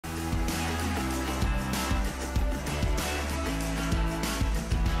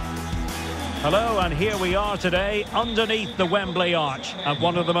Hello, and here we are today underneath the Wembley Arch at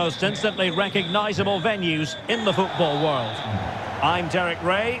one of the most instantly recognisable venues in the football world. I'm Derek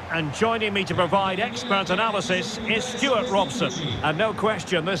Ray, and joining me to provide expert analysis is Stuart Robson. And no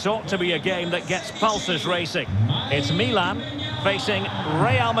question, this ought to be a game that gets pulses racing. It's Milan facing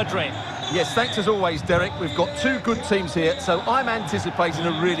Real Madrid. Yes, thanks as always, Derek. We've got two good teams here, so I'm anticipating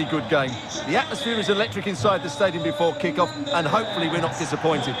a really good game. The atmosphere is electric inside the stadium before kick-off, and hopefully we're not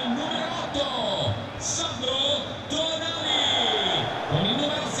disappointed.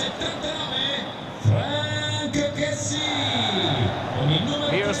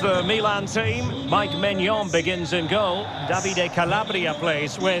 Here's the Milan team. Mike Maignan begins in goal. Davide Calabria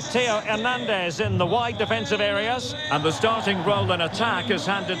plays with Theo Hernandez in the wide defensive areas. And the starting role in attack is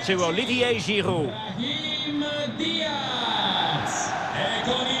handed to Olivier Giroud.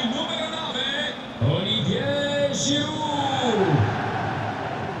 Olivier Giroud.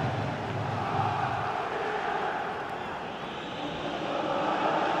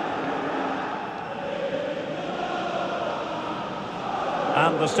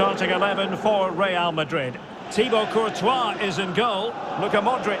 And the starting 11 for Real Madrid. Thibaut Courtois is in goal. Luka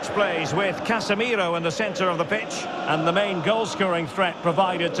Modric plays with Casemiro in the centre of the pitch. And the main goal-scoring threat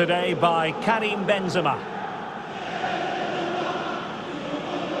provided today by Karim Benzema.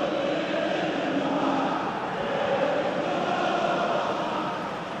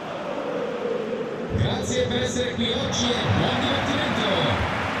 Grazie per essere qui oggi e buon divertimento.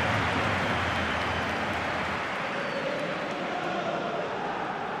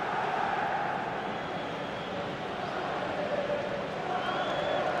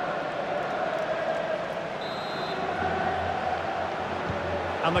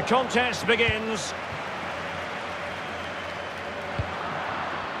 And the contest begins.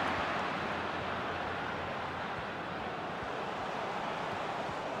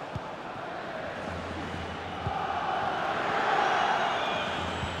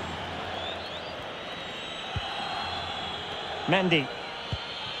 Mendy.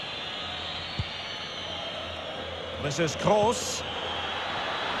 This is Kroos.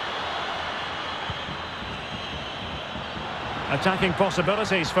 Attacking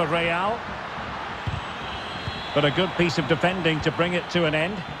possibilities for Real. But a good piece of defending to bring it to an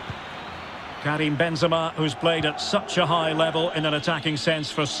end. Karim Benzema, who's played at such a high level in an attacking sense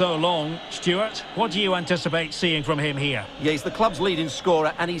for so long. Stuart, what do you anticipate seeing from him here? Yeah, he's the club's leading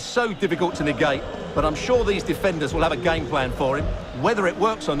scorer, and he's so difficult to negate. But I'm sure these defenders will have a game plan for him. Whether it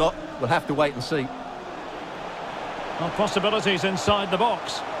works or not, we'll have to wait and see. Well, possibilities inside the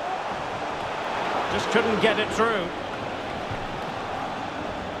box. Just couldn't get it through.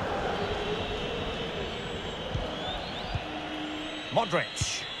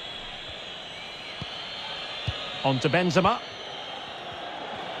 Modric. On to Benzema.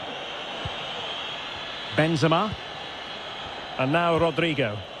 Benzema. And now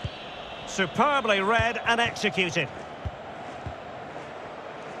Rodrigo. Superbly read and executed.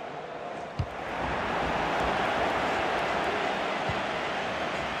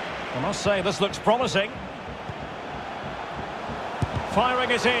 I must say, this looks promising.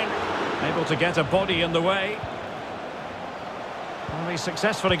 Firing it in. Able to get a body in the way. Well, he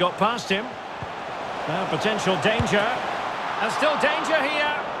successfully got past him. Now potential danger. And still danger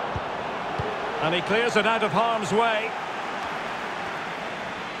here. And he clears it out of harm's way.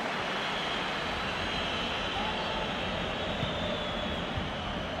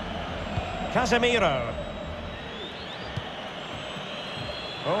 Casemiro.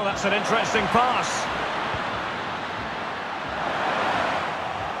 Oh, that's an interesting pass.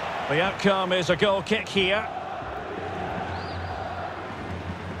 The outcome is a goal kick here.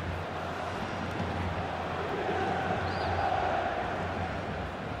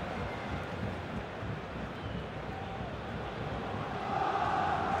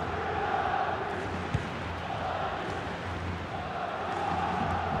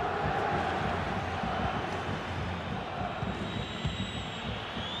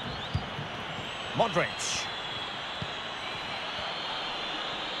 Modric.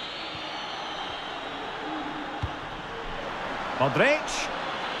 Modric.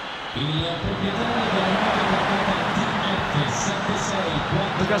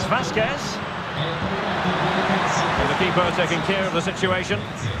 Lucas Vazquez. And the keeper taking care of the situation.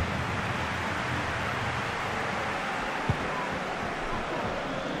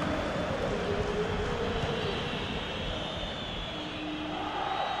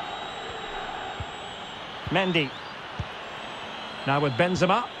 Mendy. Now with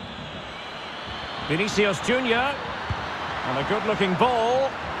Benzema. Vinicius Junior. And a good-looking ball.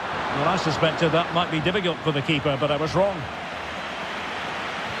 Well, I suspected that might be difficult for the keeper, but I was wrong.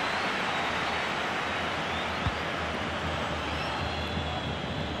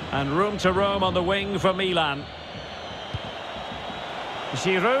 And room to roam on the wing for Milan.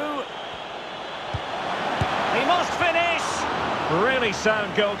 Giroud. He must finish. Really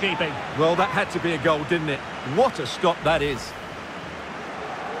sound goalkeeping. Well, that had to be a goal, didn't it? What a stop that is.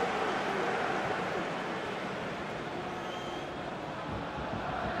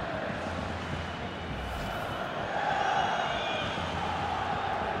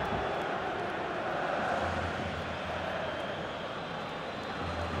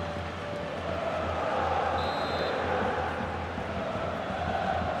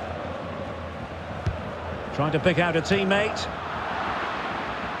 Trying to pick out a teammate.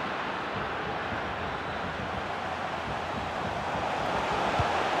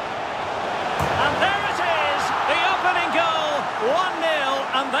 And there it is! The opening goal! 1-0,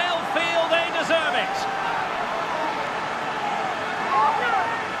 and they'll feel they deserve it.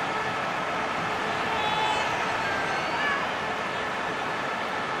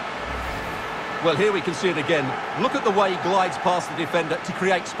 Well, here we can see it again. Look at the way he glides past the defender to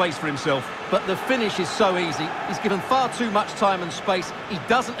create space for himself. But the finish is so easy. He's given far too much time and space. He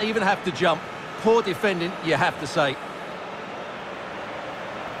doesn't even have to jump. Poor defending, you have to say.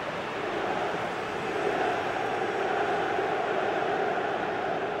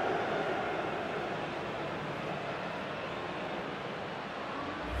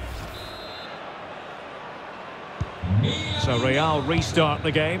 So Real restart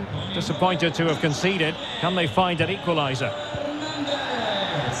the game. Disappointed to have conceded. Can they find an equaliser?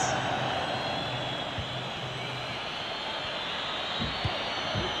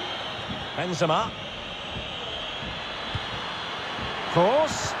 Benzema.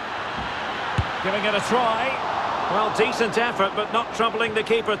 Cross. Giving it a try. Well, decent effort, but not troubling the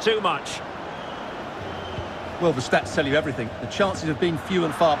keeper too much. Well, the stats tell you everything. The chances have been few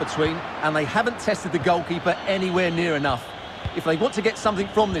and far between, and they haven't tested the goalkeeper anywhere near enough. If they want to get something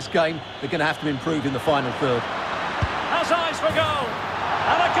from this game, they're going to have to improve in the final third. Has eyes for goal.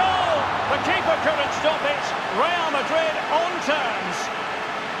 And a goal! The keeper couldn't stop it. Real Madrid on terms.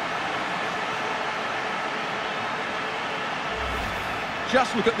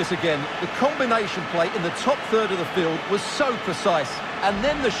 Just look at this again. The combination play in the top third of the field was so precise. And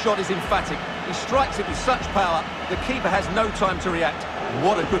then the shot is emphatic. He strikes it with such power, the keeper has no time to react.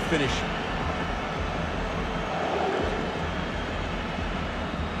 What a good finish.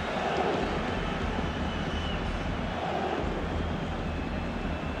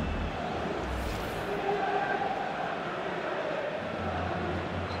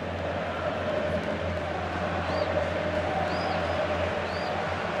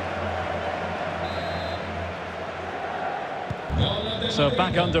 So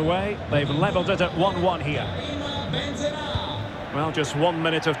back underway. They've levelled it at 1-1 here. Well, just 1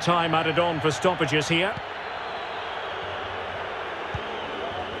 minute of time added on for stoppages here.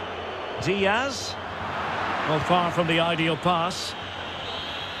 Diaz. Well, far from the ideal pass.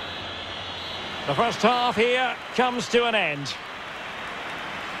 The first half here comes to an end.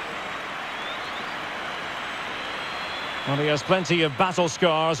 Well, he has plenty of battle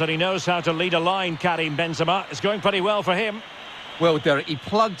scars and he knows how to lead a line, Karim Benzema. It's going pretty well for him. Well, Derek, he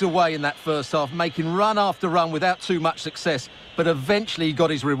plugged away in that first half, making run after run without too much success. But eventually he got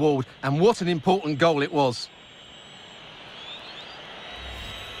his reward, and what an important goal it was.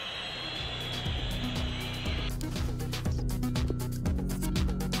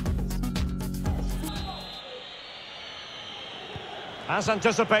 As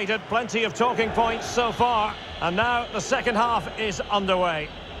anticipated, plenty of talking points so far. And now the second half is underway.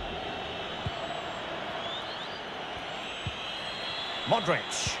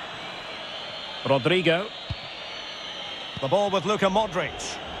 Modric. Rodrigo. The ball with Luka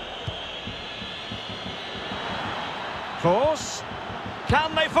Modric. Cross.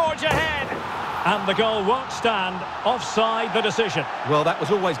 Can they forge ahead? And the goal won't stand. Offside the decision. Well, that was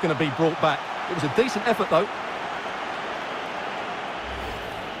always going to be brought back. It was a decent effort, though.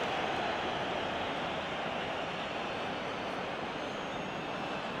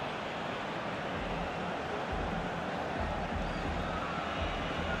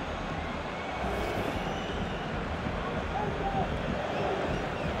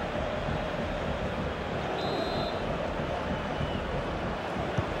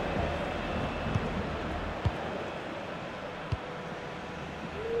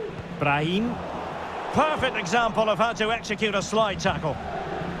 Brahim. Perfect example of how to execute a slide tackle.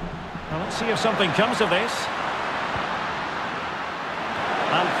 Now let's see if something comes of this.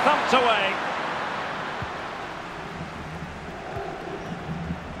 And thumped away.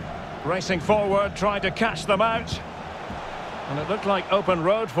 Racing forward, trying to catch them out. And it looked like open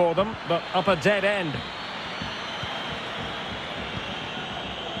road for them, but up a dead end.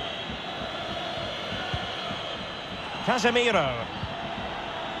 Casemiro.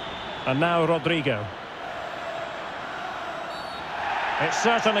 And now Rodrigo. It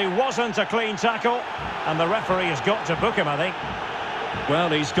certainly wasn't a clean tackle, and the referee has got to book him, I think. Well,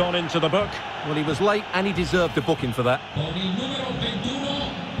 he's gone into the book. Well, he was late and he deserved a booking for that. Con il numero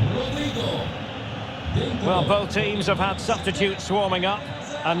 21, Rodrigo. Well, both teams have had substitutes warming up,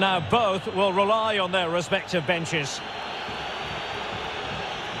 and now both will rely on their respective benches.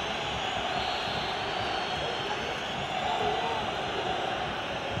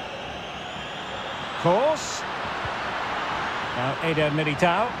 Course. Now Eder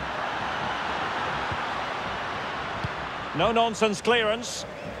Militao. No-nonsense clearance.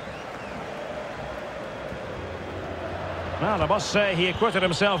 Well, I must say he acquitted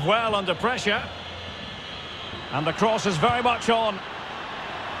himself well under pressure. And the cross is very much on.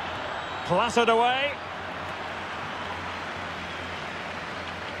 Clattered away.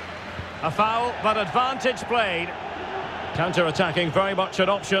 A foul, but advantage played. Counter-attacking, very much an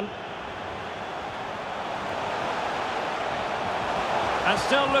option. And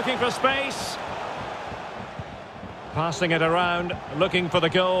still looking for space. Passing it around, looking for the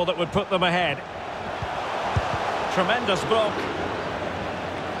goal that would put them ahead. Tremendous block.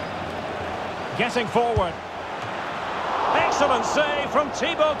 Getting forward. Excellent save from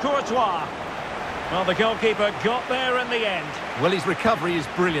Thibaut Courtois. Well, the goalkeeper got there in the end. Well, his recovery is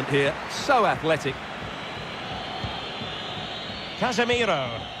brilliant here. So athletic.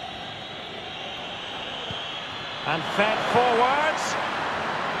 Casemiro. And fed forwards.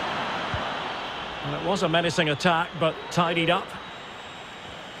 Well, it was a menacing attack, but tidied up.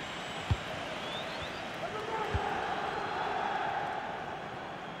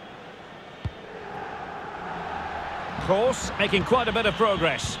 Course, making quite a bit of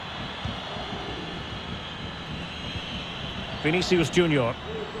progress. Vinicius Junior.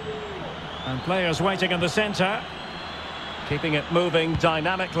 And players waiting in the centre. Keeping it moving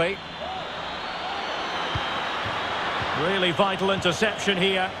dynamically. Really vital interception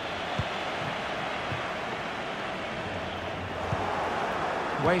here.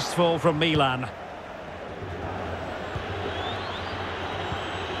 Wasteful from Milan.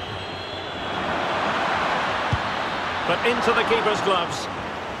 But into the keeper's gloves.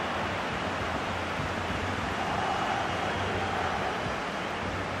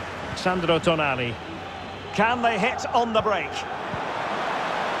 Sandro Tonali. Can they hit on the break?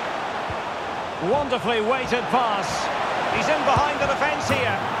 Wonderfully weighted pass. He's in behind the defence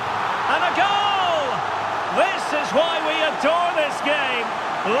here. And a goal! This is why we adore this game.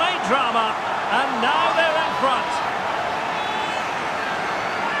 Late drama, and now they're in front.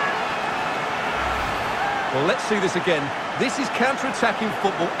 Well, let's see this again. This is counter-attacking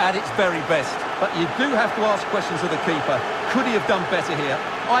football at its very best. But you do have to ask questions of the keeper. Could he have done better here?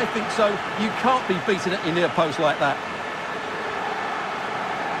 I think so. You can't be beaten at your near post like that.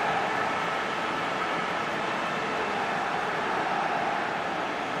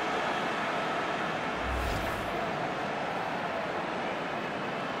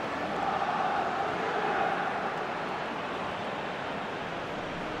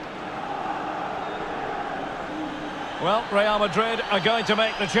 Well, Real Madrid are going to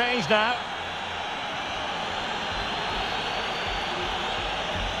make the change now.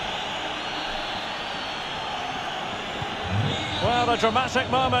 Well, a dramatic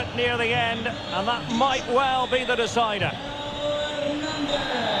moment near the end, and that might well be the decider.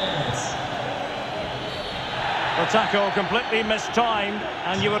 The tackle completely mistimed,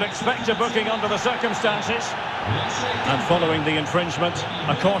 and you would expect a booking under the circumstances. And following the infringement,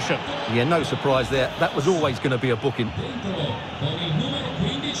 a caution. Yeah, no surprise there. That was always going to be a booking.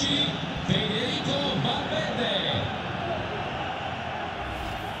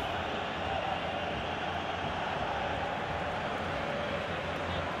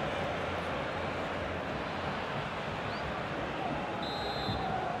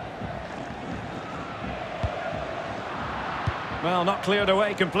 Well, not cleared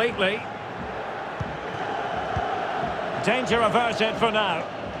away completely. Danger averted for now.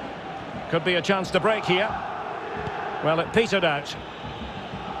 Could be a chance to break here. Well, it petered out.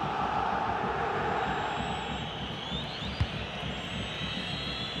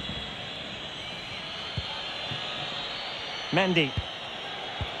 Mendy.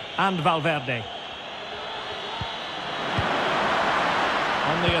 And Valverde.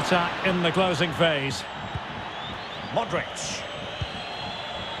 On the attack in the closing phase. Modric.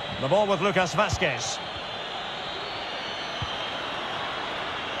 The ball with Lucas Vazquez.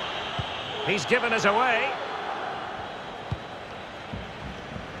 He's given us away.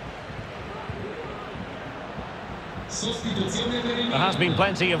 Sostituzione per il There has been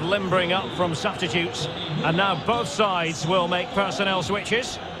plenty of limbering up from substitutes, and now both sides will make personnel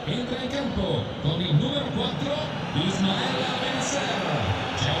switches. Entra in campo con il numero 4 Ismael Benasser.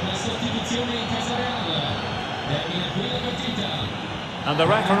 C'è una sostituzione in casa reale. Termina qui la partita. And the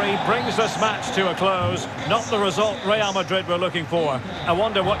referee brings this match to a close. Not the result Real Madrid were looking for. I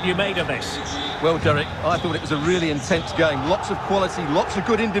wonder what you made of this. Well, Derek, I thought it was a really intense game. Lots of quality, lots of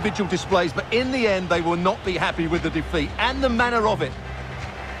good individual displays, but in the end, they will not be happy with the defeat and the manner of it.